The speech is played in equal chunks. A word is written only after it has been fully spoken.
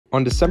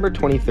On December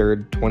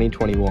 23rd,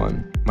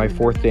 2021, my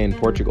 4th day in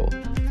Portugal,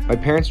 my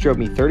parents drove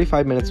me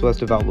 35 minutes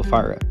west of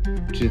Albufeira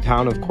to the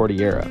town of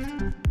Quartiera.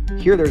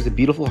 Here there's a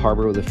beautiful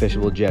harbor with a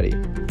fishable jetty.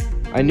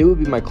 I knew it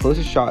would be my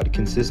closest shot at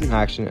consistent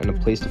action and a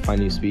place to find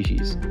new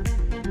species.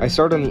 I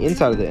started on the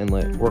inside of the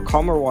inlet, where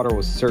calmer water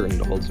was certain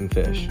to hold some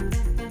fish.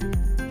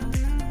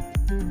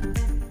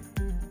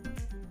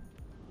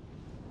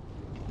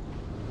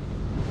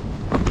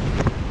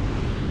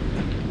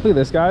 Look at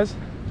this, guys.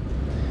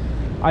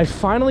 I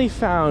finally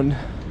found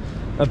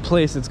a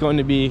place that's going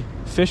to be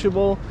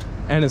fishable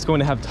and it's going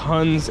to have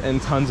tons and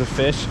tons of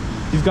fish.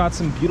 You've got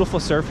some beautiful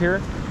surf here,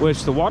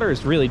 which the water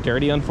is really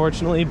dirty,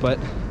 unfortunately, but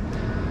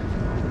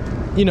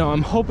you know,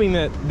 I'm hoping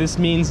that this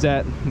means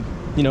that,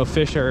 you know,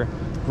 fish are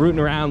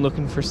rooting around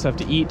looking for stuff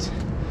to eat.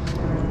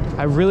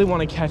 I really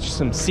want to catch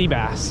some sea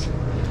bass.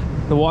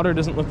 The water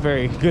doesn't look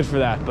very good for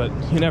that, but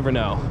you never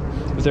know.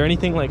 If they're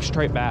anything like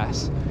striped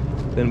bass,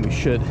 then we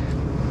should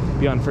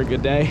be on for a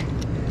good day.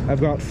 I've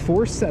got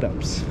 4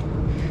 setups,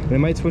 and I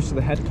might switch to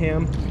the head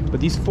cam, but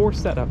these 4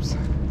 setups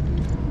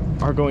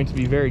are going to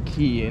be very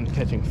key in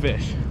catching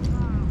fish.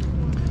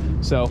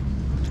 So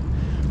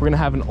we're gonna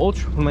have one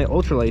of my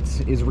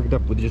ultralights is rigged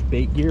up with just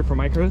bait gear for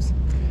micros,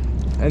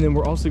 and then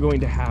we're also going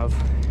to have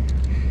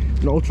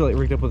an ultralight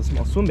rigged up with a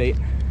small swim bait.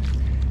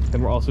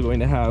 Then we're also going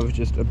to have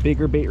just a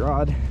bigger bait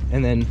rod,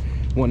 and then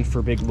one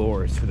for big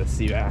lures for the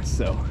sea bass.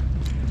 So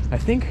I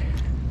think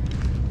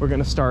we're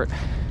gonna start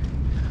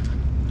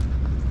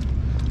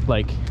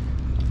like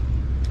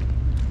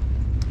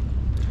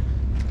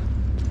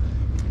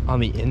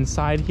on the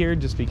inside here,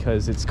 just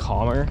because it's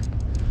calmer.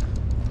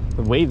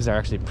 The waves are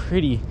actually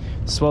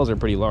swells are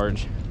pretty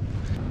large.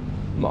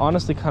 I'm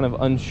honestly kind of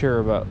unsure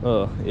about,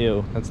 oh,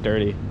 ew, that's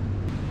dirty.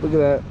 Look at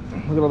that,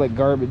 look at all that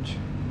garbage.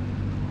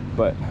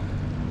 But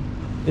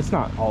it's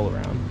not all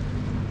around.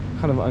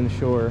 Kind of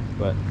unsure,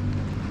 but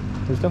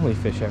there's definitely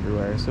fish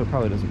everywhere, so it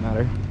probably doesn't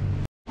matter.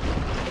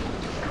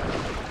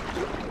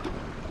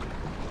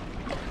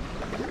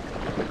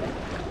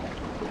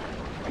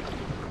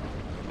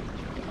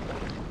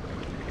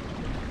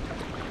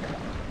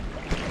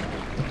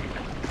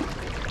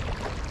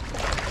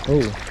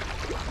 Oh,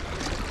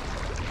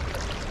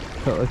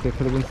 felt like there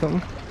could have been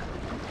something.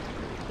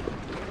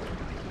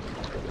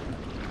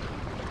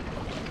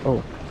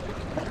 Oh,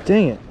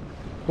 dang it.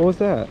 What was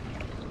that?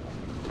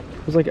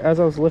 It was like as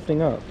I was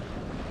lifting up.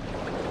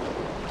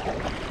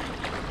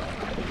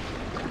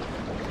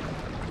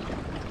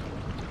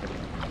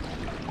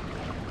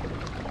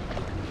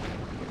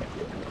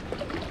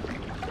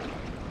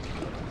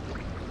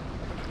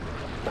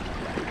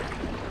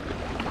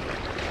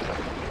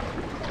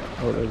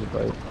 Oh, there's a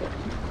bite.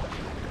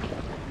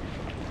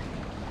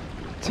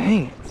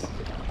 Dang it.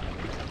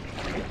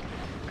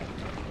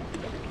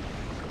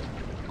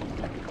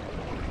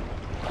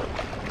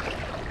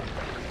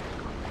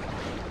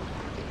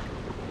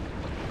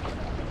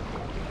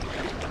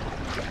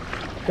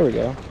 There we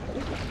go.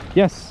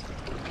 Yes,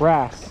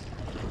 wrasse.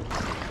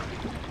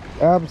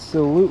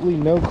 Absolutely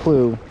no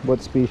clue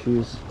what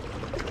species.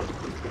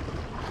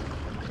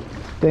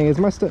 Dang, is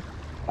my stuff...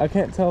 I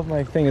can't tell if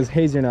my thing is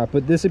hazy or not,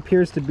 but this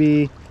appears to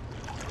be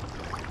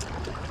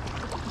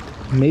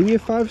maybe a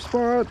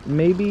 5-spot,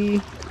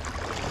 maybe.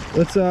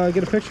 Let's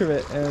get a picture of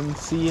it and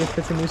see if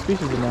it's a new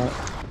species or not.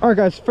 All right,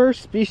 guys,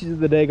 first species of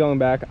the day going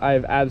back. I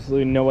have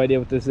absolutely no idea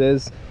what this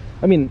is.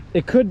 I mean,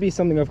 it could be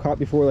something I've caught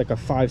before, like a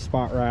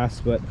 5-spot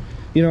wrasse, but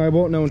you know, I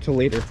won't know until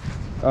later.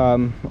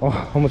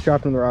 Almost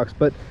dropped on the rocks,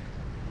 but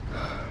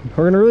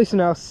we're gonna release it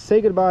now.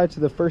 Say goodbye to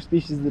the first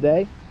species of the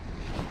day.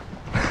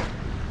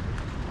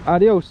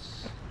 Adios.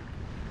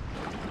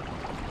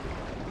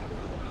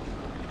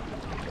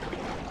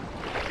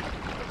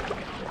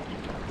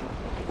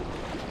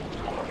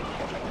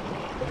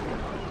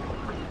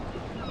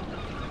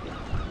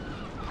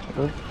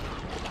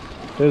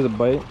 There's a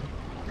bite.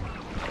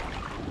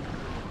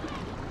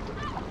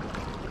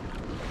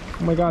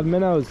 Oh my god,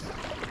 minnows.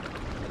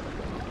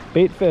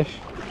 Bait fish.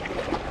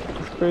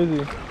 It's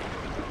crazy.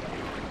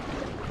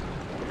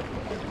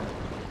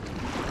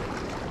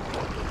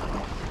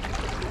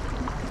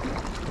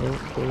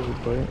 Oh, there's a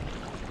bite.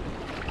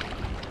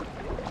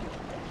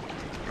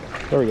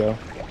 There we go.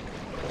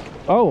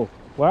 Oh,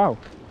 wow.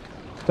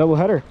 Double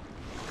header.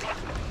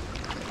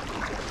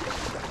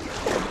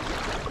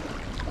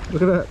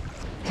 Look at that.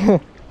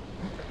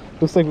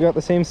 Looks like we got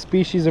the same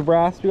species of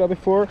wrasse we got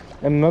before,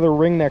 and another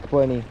ringneck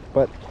blenny.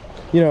 But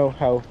you know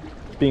how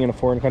being in a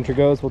foreign country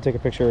goes. We'll take a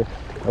picture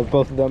of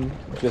both of them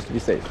just to be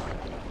safe.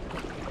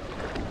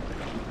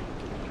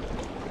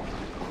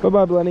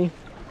 Bye-bye, blenny.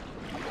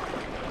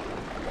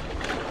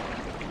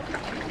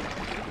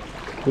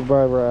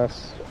 Goodbye,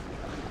 wrasse.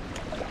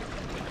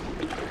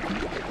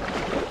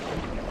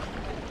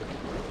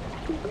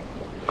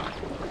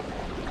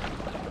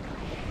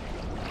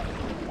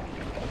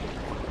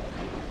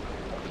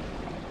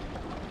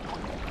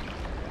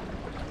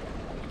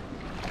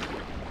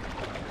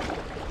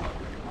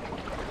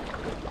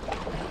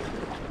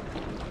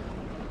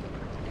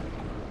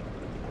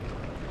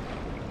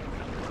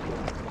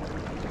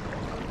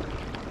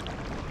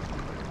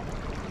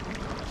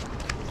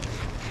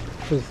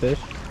 There's a fish.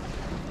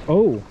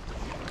 Oh,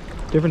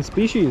 different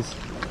species.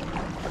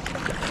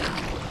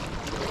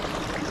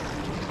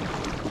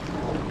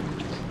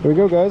 Here we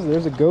go, guys.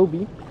 There's a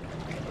goby.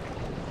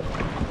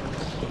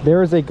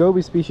 There is a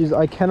goby species.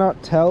 I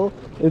cannot tell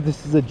if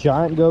this is a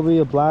giant goby,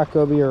 a black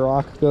goby, or a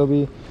rock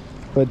goby,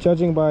 but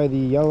judging by the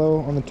yellow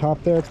on the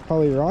top there, it's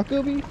probably a rock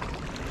goby.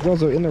 It's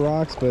also in the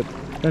rocks, but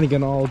then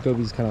again, all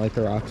gobies kind of like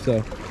the rocks.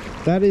 So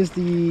that is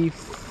the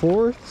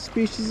 4th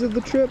species of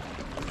the trip.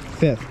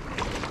 5th.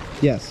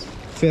 Yes,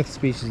 5th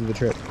species of the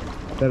trip.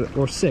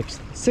 Or 6th.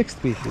 6th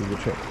species of the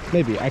trip.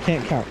 Maybe, I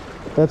can't count.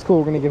 That's cool.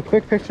 We're gonna get a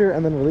quick picture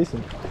and then release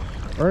him.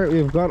 All right,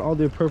 we've got all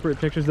the appropriate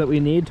pictures that we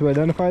need to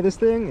identify this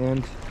thing,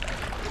 and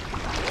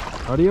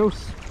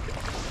adios.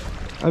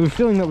 I have a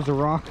feeling that was a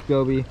rock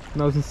goby,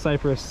 and I was in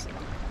Cyprus.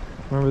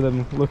 I remember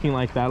them looking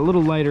like that. A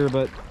little lighter,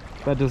 but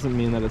that doesn't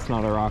mean that it's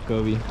not a rock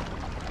goby.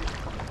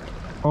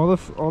 All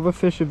the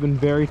fish have been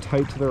very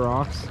tight to the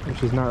rocks,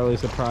 which is not really a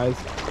surprise.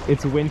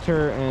 It's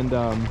winter, and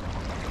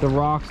the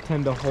rocks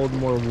tend to hold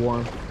more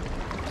warmth.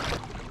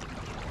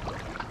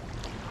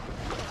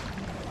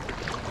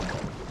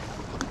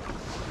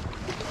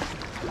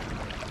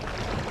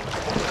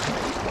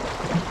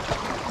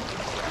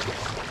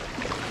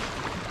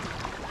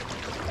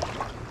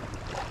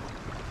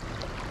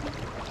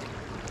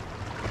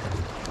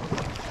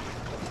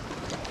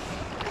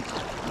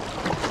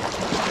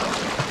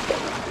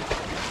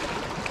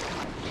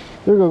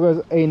 There we go,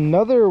 guys.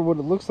 Another what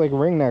it looks like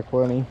ringneck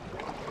bunny.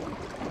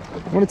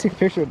 I'm gonna take a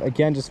picture of it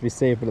again just to be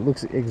safe, but it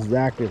looks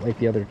exactly like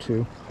the other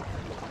two.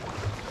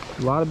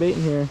 A lot of bait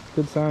in here,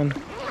 good sign.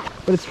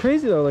 But it's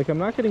crazy though, like I'm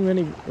not getting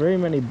very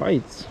many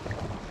bites.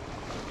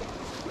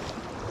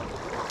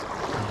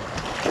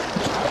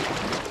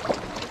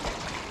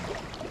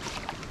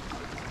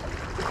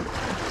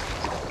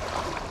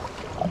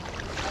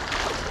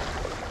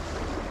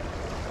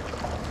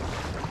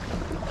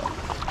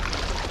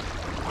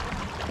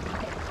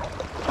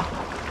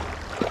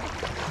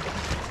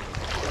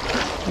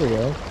 There we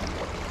go.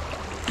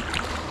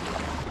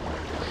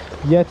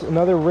 Yet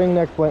another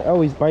ringneck blenny.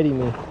 Oh, he's biting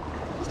me.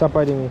 Stop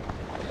biting me.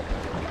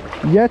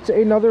 Yet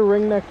another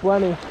ringneck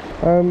blenny.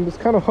 I was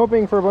kind of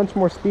hoping for a bunch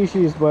more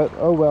species, but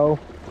oh well.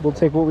 We'll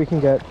take what we can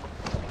get.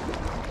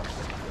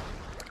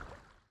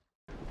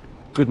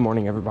 Good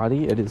morning,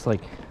 everybody. It is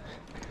like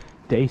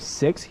day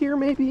 6 here,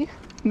 maybe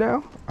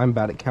now. I'm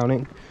bad at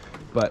counting,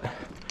 but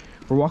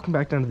we're walking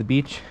back down to the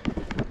beach.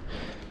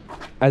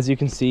 As you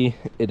can see,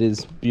 it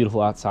is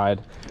beautiful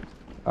outside.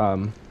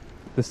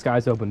 The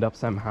sky's opened up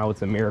somehow.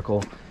 It's a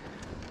miracle.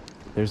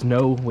 There's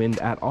no wind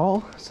at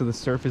all, so the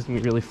surf is gonna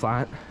be really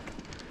flat.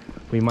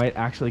 We might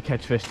actually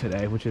catch fish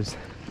today, which is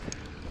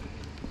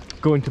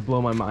going to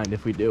blow my mind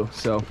if we do.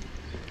 So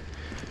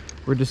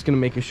we're just gonna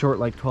make a short,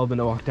 like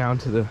 12-minute walk down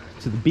to the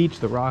beach,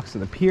 the rocks,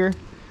 and the pier,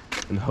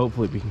 and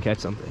hopefully we can catch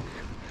something.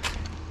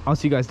 I'll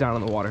see you guys down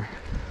on the water.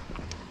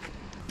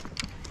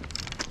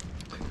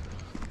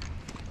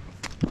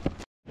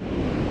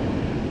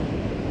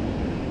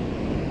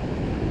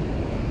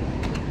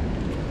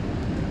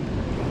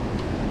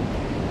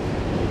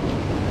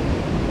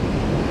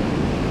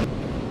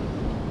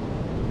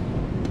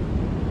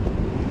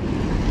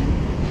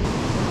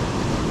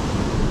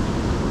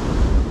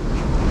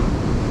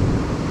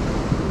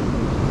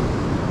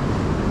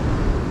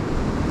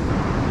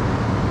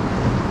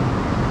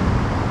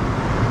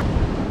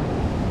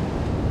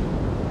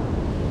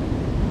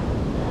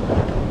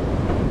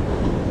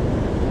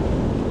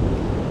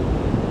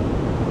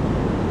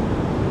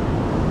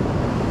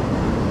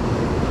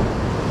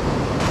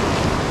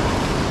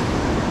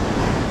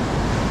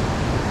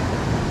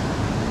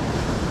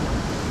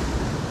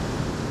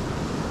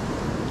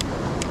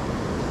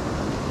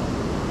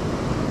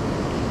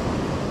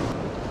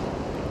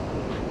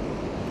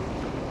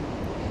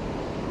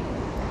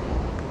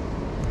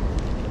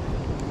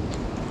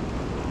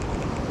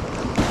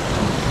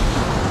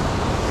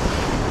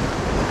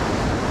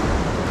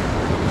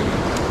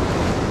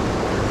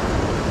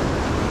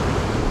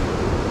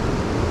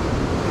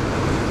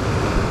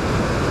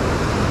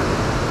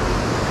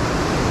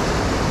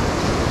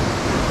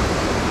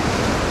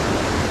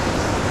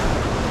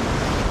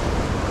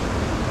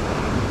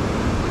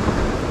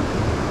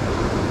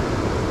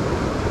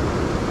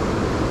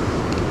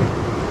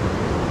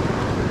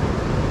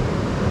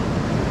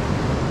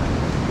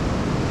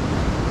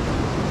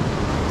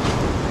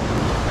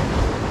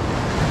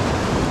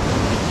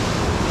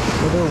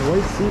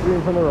 White sea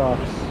green from the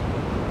rocks.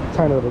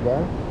 Tiny little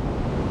guy.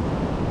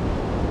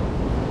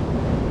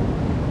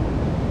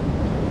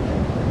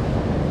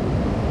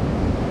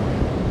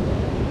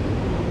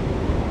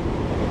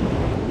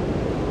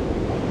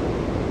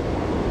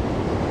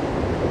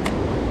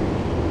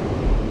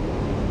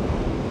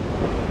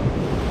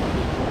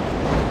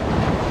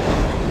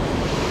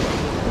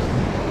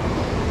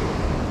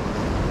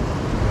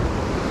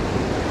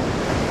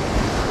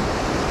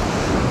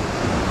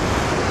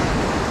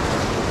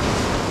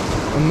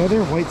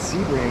 Another white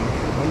sea bream.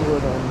 When will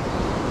it end?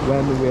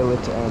 When will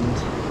it end?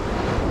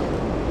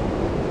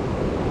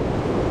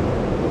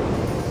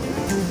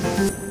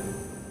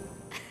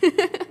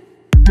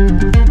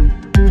 you.